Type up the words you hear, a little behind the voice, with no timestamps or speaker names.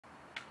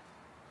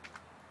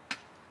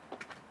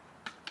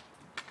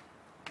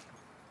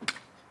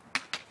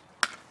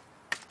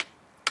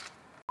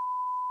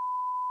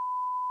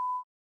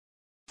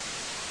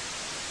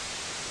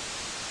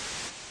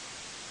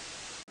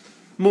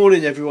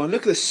Morning everyone,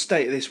 look at the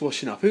state of this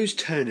washing up. Whose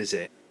turn is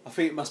it? I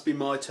think it must be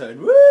my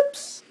turn.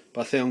 Whoops! But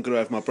I think I'm going to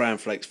have my bran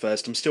flakes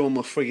first. I'm still on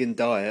my friggin'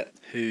 diet.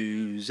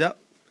 Who's up?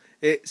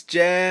 It's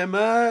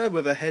Gemma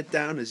with her head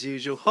down as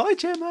usual. Hi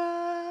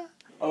Gemma!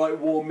 I like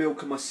warm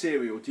milk in my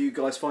cereal. Do you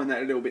guys find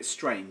that a little bit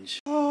strange?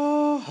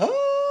 Oh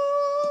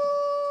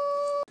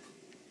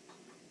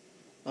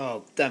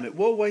damn it,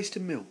 what a waste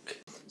of milk.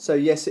 So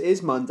yes, it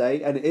is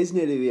Monday and it is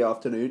nearly the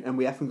afternoon and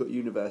we haven't got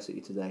university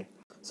today.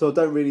 So I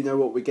don't really know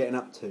what we're getting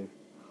up to.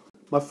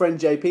 My friend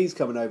JP's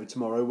coming over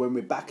tomorrow when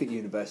we're back at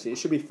university. It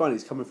should be fun,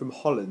 he's coming from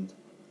Holland.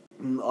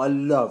 I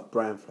love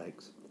bran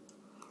flakes.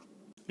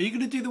 Are you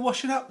going to do the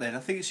washing up then? I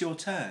think it's your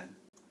turn.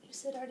 You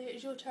said earlier it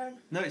was your turn.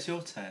 No, it's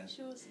your turn. It's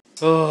yours.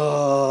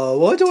 Oh,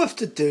 why do I have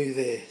to do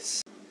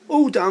this?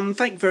 All done,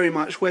 thank you very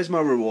much. Where's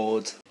my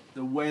reward?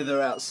 The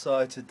weather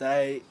outside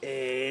today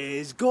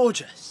is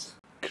gorgeous.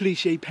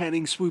 Cliche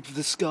panning swoop of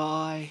the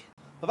sky.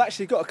 I've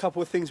actually got a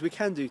couple of things we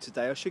can do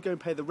today. I should go and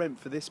pay the rent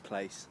for this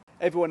place.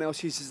 Everyone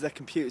else uses their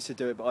computers to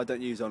do it, but I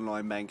don't use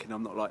online banking.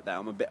 I'm not like that.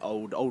 I'm a bit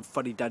old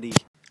fuddy-duddy.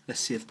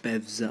 Let's see if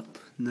Bev's up.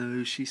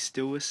 No, she's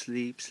still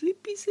asleep.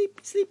 Sleepy,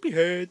 sleepy, sleepy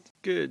head.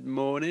 Good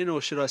morning,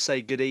 or should I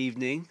say good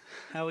evening.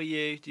 How are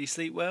you? Do you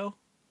sleep well?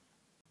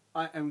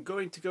 I am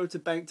going to go to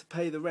the bank to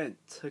pay the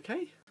rent,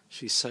 okay?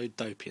 She's so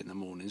dopey in the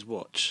mornings.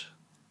 Watch.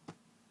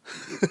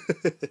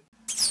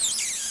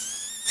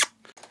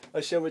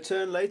 I shall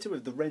return later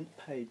with the rent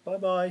paid.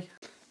 Bye-bye.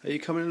 Are you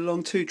coming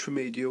along too,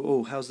 Tremedial?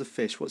 Oh, how's the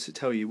fish? What's it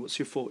tell you? What's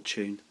your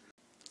fortune?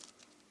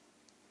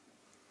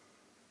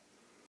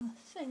 I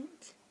think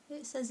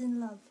it says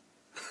in love.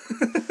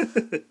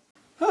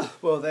 Ah,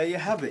 well, there you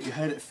have it. You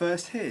heard it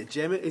first here.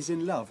 Gemma is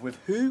in love with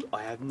who?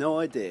 I have no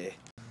idea.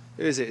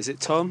 Who is it? Is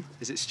it Tom?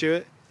 Is it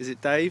Stuart? Is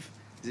it Dave?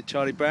 Is it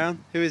Charlie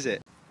Brown? Who is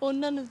it? Or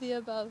none of the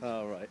above.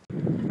 Oh, right.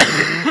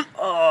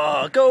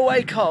 Oh, go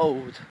away,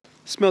 cold.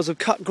 Smells of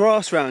cut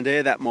grass round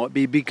here. That might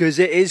be because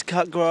it is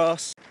cut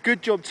grass.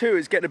 Good job too,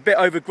 it's getting a bit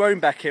overgrown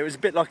back here. It's a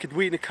bit like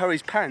Edwina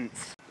Curry's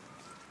pants.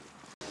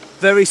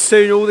 Very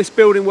soon all this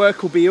building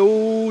work will be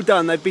all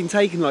done. They've been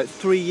taking like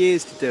 3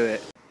 years to do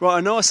it. Right,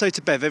 I know I say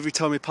to Bev every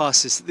time we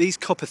pass this, these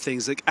copper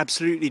things look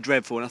absolutely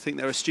dreadful and I think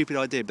they're a stupid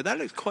idea, but that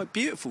looks quite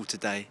beautiful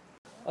today.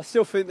 I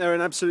still think they're an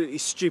absolutely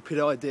stupid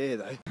idea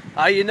though.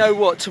 You know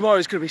what,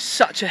 tomorrow's going to be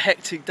such a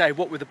hectic day,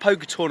 what with the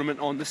poker tournament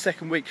on the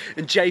second week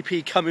and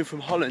JP coming from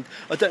Holland.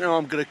 I don't know how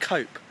I'm going to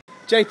cope.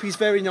 JP's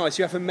very nice,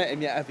 you haven't met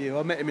him yet, have you?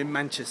 I met him in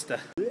Manchester.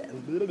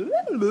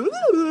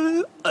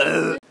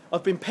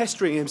 I've been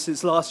pestering him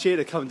since last year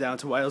to come down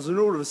to Wales and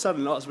all of a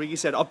sudden last week he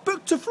said, "I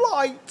booked a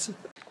flight!"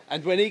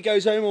 And when he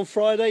goes home on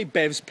Friday,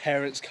 Bev's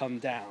parents come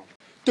down.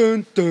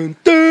 Dun dun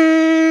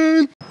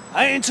dun!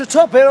 And to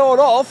top it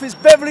all off, it's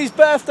Beverly's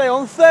birthday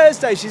on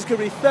Thursday. She's going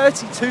to be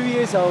 32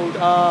 years old.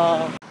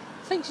 I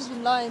think she's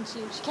been lying to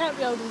you. She can't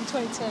be older than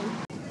 22.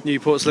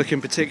 Newport's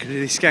looking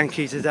particularly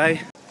skanky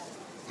today.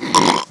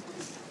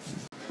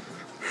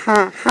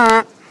 Ha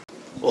ha.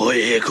 Oh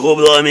yeah,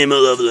 come by me, my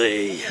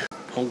lovely.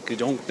 Honky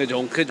donky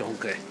donky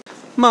donky.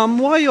 Mum,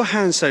 why are your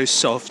hands so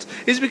soft?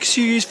 Is it because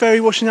you use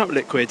fairy washing up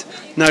liquid?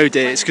 No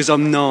dear, it's because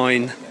I'm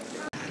 9.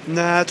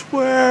 Not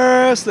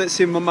worse. Let's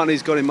see if my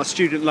money's got in my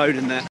student loan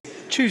in there.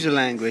 Choose a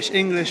language,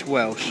 English,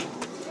 Welsh.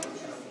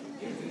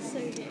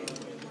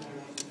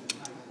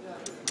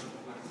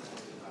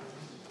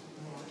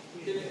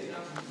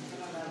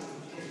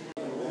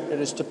 It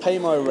is to pay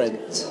my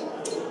rent.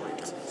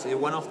 So a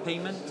one-off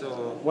payment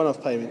or?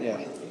 One-off payment,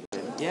 yeah.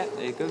 Yeah,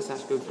 there you go, so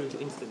that's go through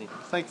instantly.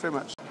 Thank you very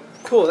much.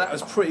 Cool, that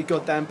was pretty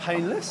goddamn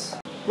painless.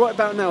 Right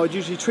about now, I'd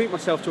usually treat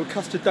myself to a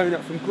custard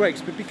donut from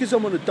Greg's, but because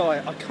I'm on a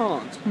diet, I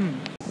can't.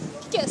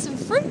 Get some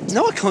fruit.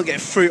 No, I can't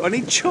get fruit, I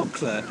need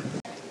chocolate.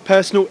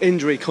 Personal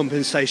injury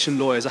compensation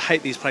lawyers. I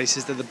hate these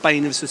places, they're the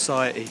bane of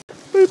society.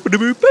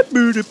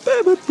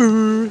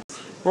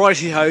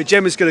 Righty-ho,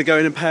 Gemma's going to go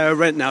in and pay her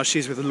rent now.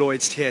 She's with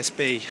Lloyd's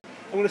TSB.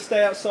 I'm going to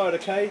stay outside,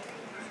 okay?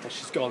 Oh,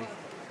 she's gone.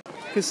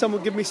 Can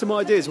someone give me some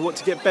ideas of what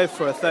to get Bev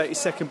for her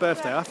 32nd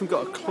birthday? I haven't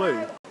got a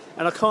clue.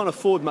 And I can't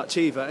afford much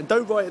either. And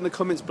don't write in the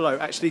comments below.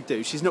 Actually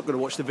do. She's not going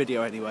to watch the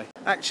video anyway.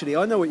 Actually,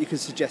 I know what you can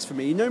suggest for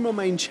me. You know my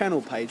main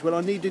channel page? Well,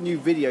 I need a new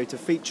video to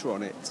feature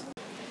on it.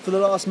 For the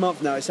last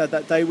month now, it's had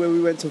that day where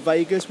we went to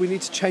Vegas. We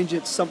need to change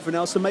it to something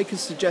else. So make a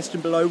suggestion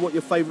below what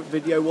your favourite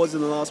video was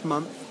in the last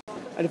month.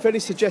 And if any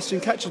suggestion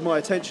catches my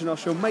attention, I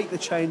shall make the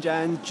change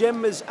and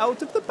Gemma's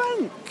out of the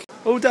bank.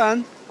 All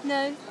done?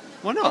 No.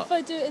 Why not? If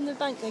I do it in the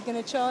bank, they're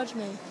going to charge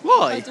me.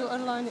 Why? If I do it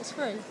online, it's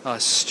free. Oh,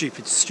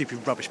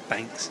 stupid rubbish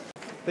banks.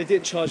 They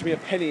didn't charge me a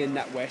penny in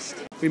NatWest.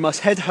 We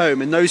must head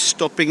home and no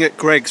stopping at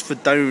Greg's for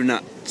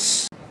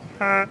donuts.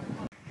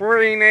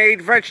 We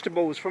need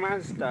vegetables from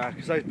Asda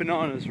because those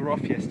bananas were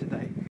off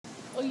yesterday.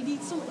 Oh, you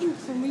need some ink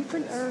from my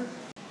printer.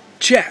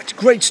 Chat,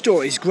 great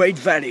stories, great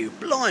value.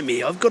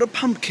 Blimey, I've got a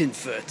pumpkin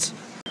foot.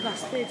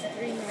 That's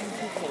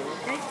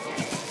 33.94, okay?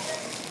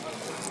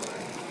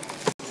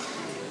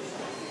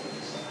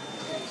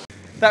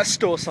 That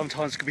store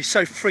sometimes can be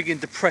so friggin'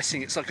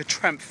 depressing, it's like a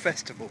tramp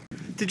festival.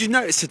 Did you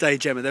notice today,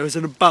 Gemma, there was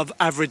an above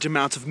average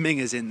amount of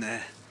mingers in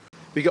there?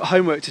 We got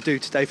homework to do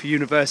today for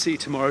university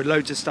tomorrow,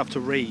 loads of stuff to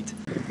read.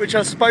 Which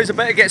I suppose I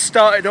better get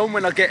started on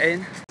when I get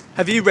in.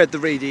 Have you read the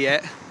reader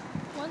yet?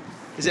 Once.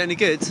 Is it any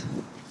good?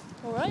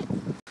 Alright.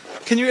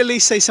 Can you at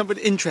least say something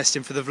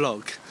interesting for the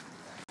vlog?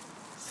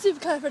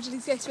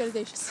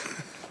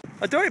 Supercalifragilisticexpialidocious.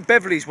 I don't think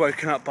Beverly's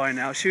woken up by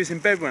now. She was in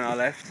bed when I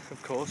left,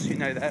 of course, you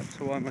know that,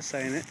 so why am I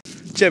saying it?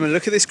 Gemma,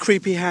 look at this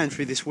creepy hand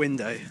through this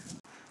window.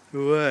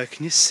 Whoa,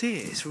 can you see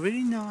it? It's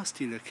really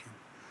nasty looking.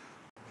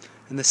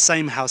 And the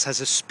same house has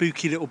a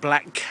spooky little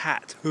black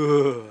cat.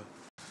 Whoa.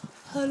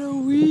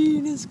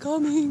 Halloween is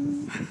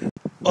coming.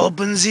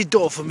 Open the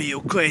door for me,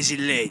 you crazy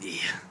lady.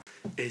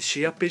 Is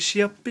she up, is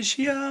she up, is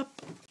she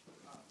up?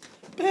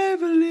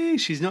 Beverly,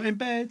 she's not in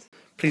bed.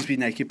 Please be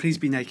naked, please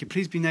be naked,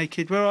 please be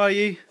naked. Where are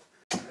you?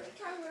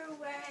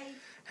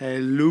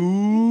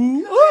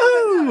 Hello.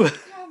 Oh!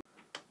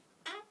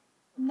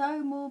 No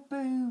more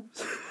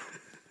boobs.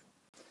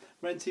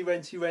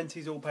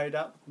 Renty's all paid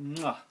up.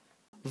 Mwah.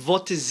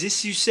 What is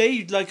this you say?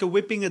 You'd like a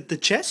whipping at the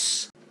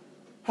chest?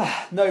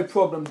 No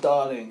problem,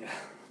 darling.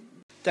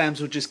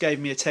 Damsel just gave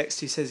me a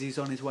text. He says he's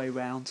on his way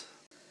round.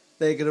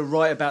 They're going to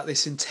write about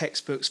this in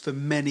textbooks for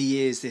many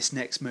years, this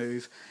next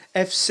move.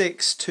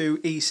 F6 to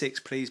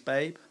E6, please,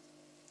 babe.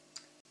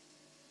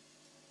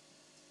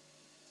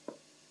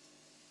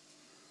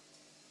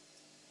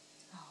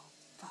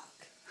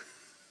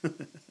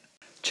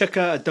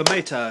 Checker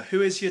Dometa,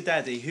 who is your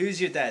daddy?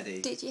 Who's your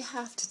daddy? Did you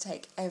have to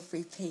take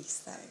every piece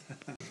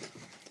though?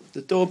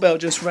 The doorbell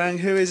just rang.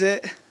 Who is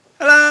it?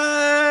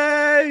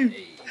 Hello!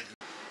 Hey.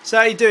 So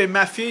how you doing,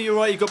 Matthew? You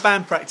alright? You got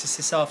band practice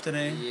this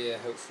afternoon? Yeah,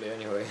 hopefully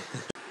anyway.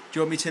 Do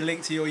you want me to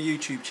link to your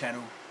YouTube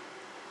channel?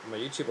 My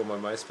YouTube or my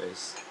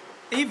MySpace?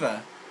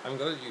 Either. I haven't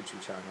got a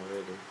YouTube channel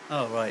really.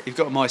 Oh right, you've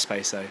got a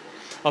MySpace though.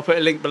 I'll put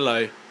a link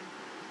below.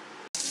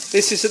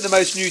 This isn't the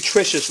most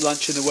nutritious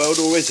lunch in the world,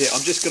 or is it?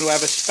 I'm just going to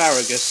have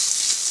asparagus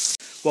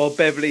while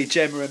Beverly,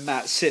 Gemma and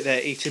Matt sit there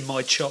eating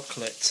my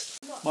chocolate.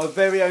 My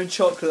very own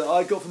chocolate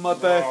I got for my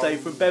birthday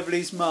from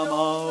Beverly's mum.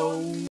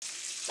 Oh.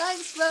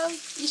 Thanks, Mum.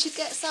 You should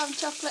get some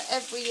chocolate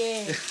every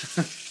year.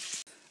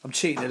 I'm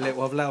cheating a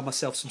little. I've allowed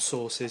myself some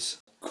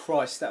sauces.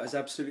 Christ, that was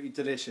absolutely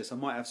delicious. I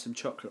might have some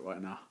chocolate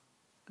right now.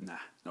 Nah,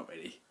 not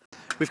really.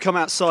 We've come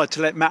outside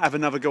to let Matt have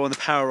another go on the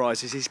power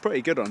rises. He's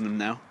pretty good on them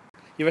now.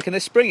 You reckon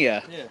they're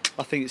springier? Yeah.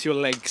 I think it's your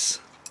legs.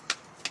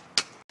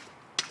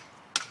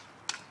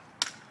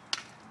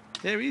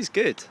 Yeah, he's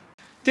good.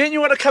 Didn't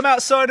you want to come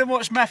outside and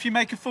watch Matthew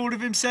make a fool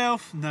of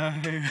himself? No.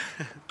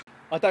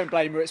 I don't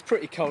blame her. It's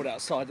pretty cold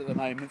outside at the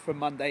moment for a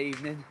Monday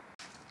evening.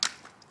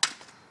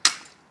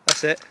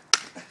 That's it.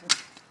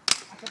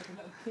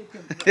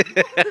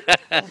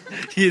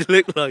 You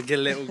look like a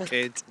little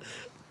kid.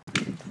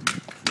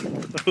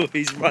 Oh,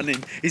 he's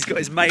running. He's got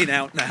his mane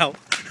out now.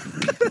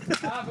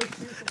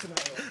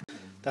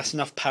 That's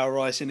enough power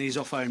rising. He's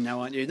off home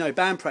now, aren't you? No,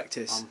 band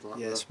practice.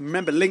 Yes.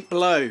 Remember, link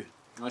below.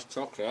 Nice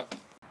chocolate.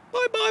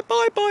 Bye, bye,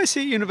 bye, bye.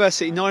 See you at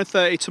university.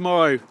 9:30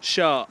 tomorrow.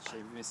 Sharp.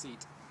 Save me a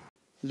seat.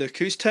 Look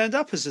who's turned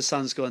up as the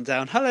sun's gone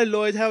down. Hello,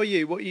 Lloyd. How are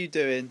you? What are you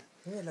doing?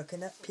 We're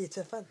looking at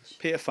Peter Funch.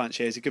 Peter Funch,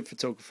 yeah, he's a good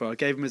photographer. I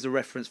gave him as a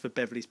reference for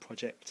Beverly's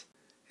project.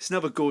 It's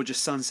another gorgeous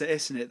sunset,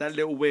 isn't it? That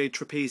little weird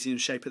trapezium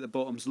shape at the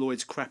bottom's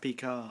Lloyd's crappy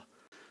car.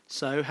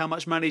 So, how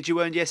much money did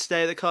you earn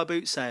yesterday at the car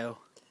boot sale?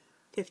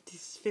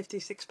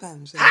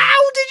 £56.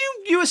 How did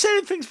you... You were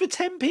selling things for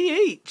 10p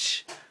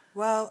each?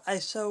 Well, I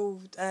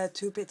sold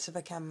 2 bits of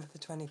a camera for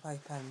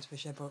 £25,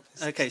 which I bought for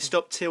 60. Okay,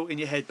 stop tilting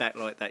your head back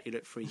like that. You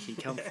look freaky.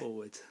 Come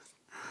forward.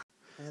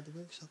 I had a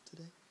workshop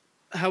today.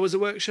 How was the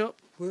workshop?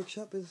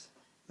 Workshop was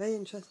very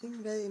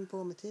interesting, very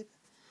informative.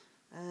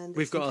 And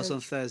We've got ours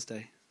on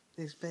Thursday.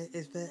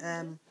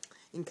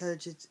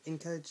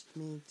 Encouraged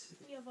me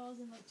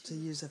to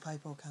use a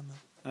 5-volt camera.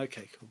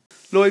 Okay, cool.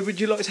 Lloyd, would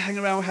you like to hang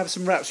around and have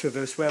some wraps with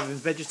us? We're having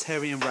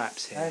vegetarian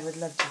wraps here. I would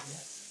love to,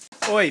 yes.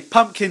 Oi,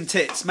 pumpkin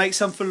tits, make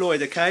some for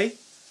Lloyd, okay?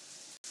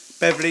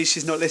 Beverly,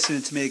 she's not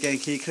listening to me again.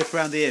 Can you clip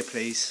around the ear,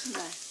 please?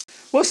 No.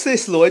 What's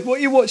this, Lloyd? What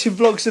are you watching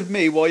vlogs of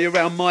me while you're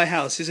around my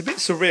house? It's a bit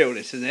surreal,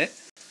 isn't it?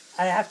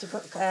 I have to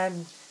put,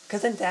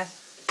 because I'm deaf,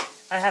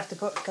 I have to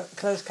put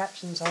closed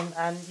captions on,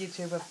 and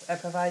YouTube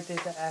have provided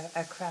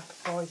a crap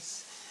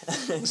voice.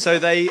 So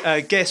they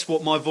guess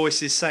what my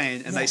voice is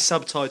saying and they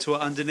subtitle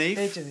it underneath?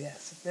 They do,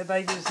 yes. They're by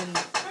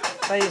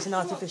using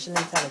artificial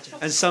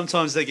intelligence. And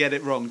sometimes they get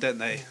it wrong, don't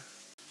they?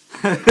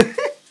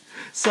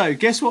 So,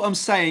 guess what I'm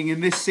saying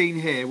in this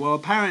scene here? Well,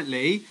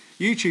 apparently,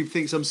 YouTube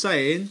thinks I'm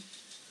saying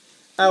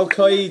Al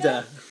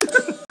Qaeda.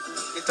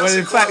 Well,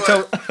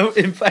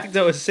 in fact,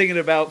 I was singing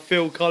about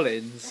Phil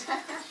Collins.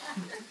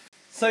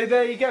 So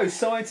there you go,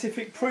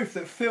 scientific proof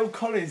that Phil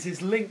Collins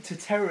is linked to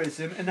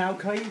terrorism and Al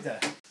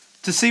Qaeda.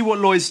 To see what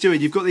Lloyd's doing,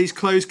 you've got these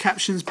closed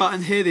captions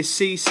button here, this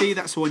CC,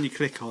 that's the one you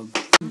click on.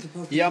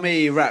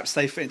 Yummy wraps,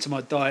 they fit into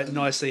my diet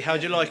nicely. How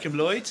do you like them,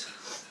 Lloyd?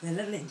 They're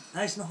lovely,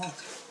 nice and hot.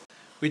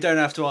 We don't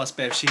have to ask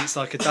Bev, she eats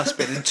like a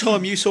dustbin. And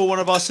Tom, you saw one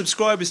of our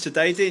subscribers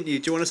today, didn't you?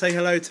 Do you want to say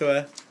hello to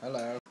her?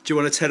 Hello. Do you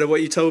want to tell her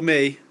what you told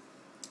me?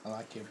 I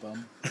like your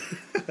bum.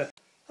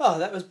 Oh,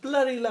 that was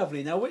bloody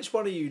lovely. Now, which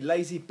one of you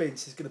lazy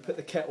bints is going to put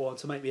the kettle on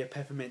to make me a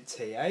peppermint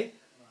tea, eh?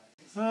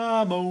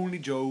 I'm only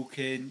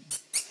joking.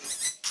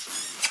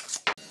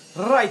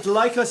 Right,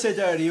 like I said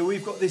earlier,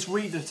 we've got this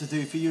reader to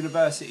do for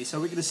university, so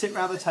we're going to sit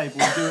round the table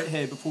and do it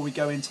here before we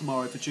go in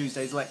tomorrow for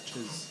Tuesday's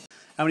lectures.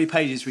 How many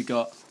pages we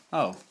got?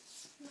 Oh,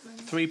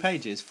 3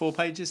 pages, 4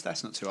 pages?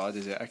 That's not too hard,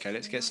 is it? Okay,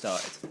 let's get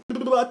started.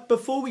 But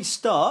before we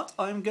start,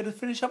 I'm going to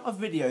finish up my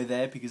video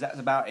there because that's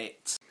about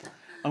it.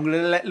 I'm going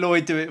to let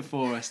Lloyd do it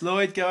for us.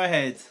 Lloyd, go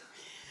ahead.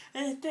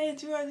 It's day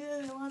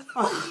 201.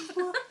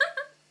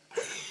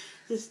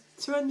 It's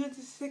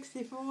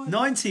 264.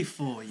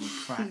 94, you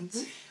prat.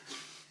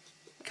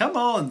 Come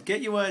on,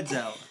 get your words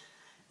out.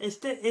 It's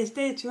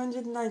day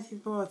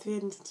 294,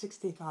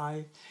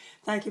 365.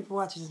 Thank you for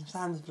watching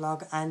Sam's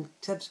vlog, and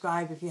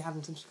subscribe if you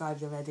haven't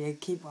subscribed already.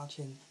 Keep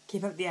watching.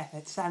 Keep up the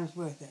effort. Sam's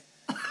worth it.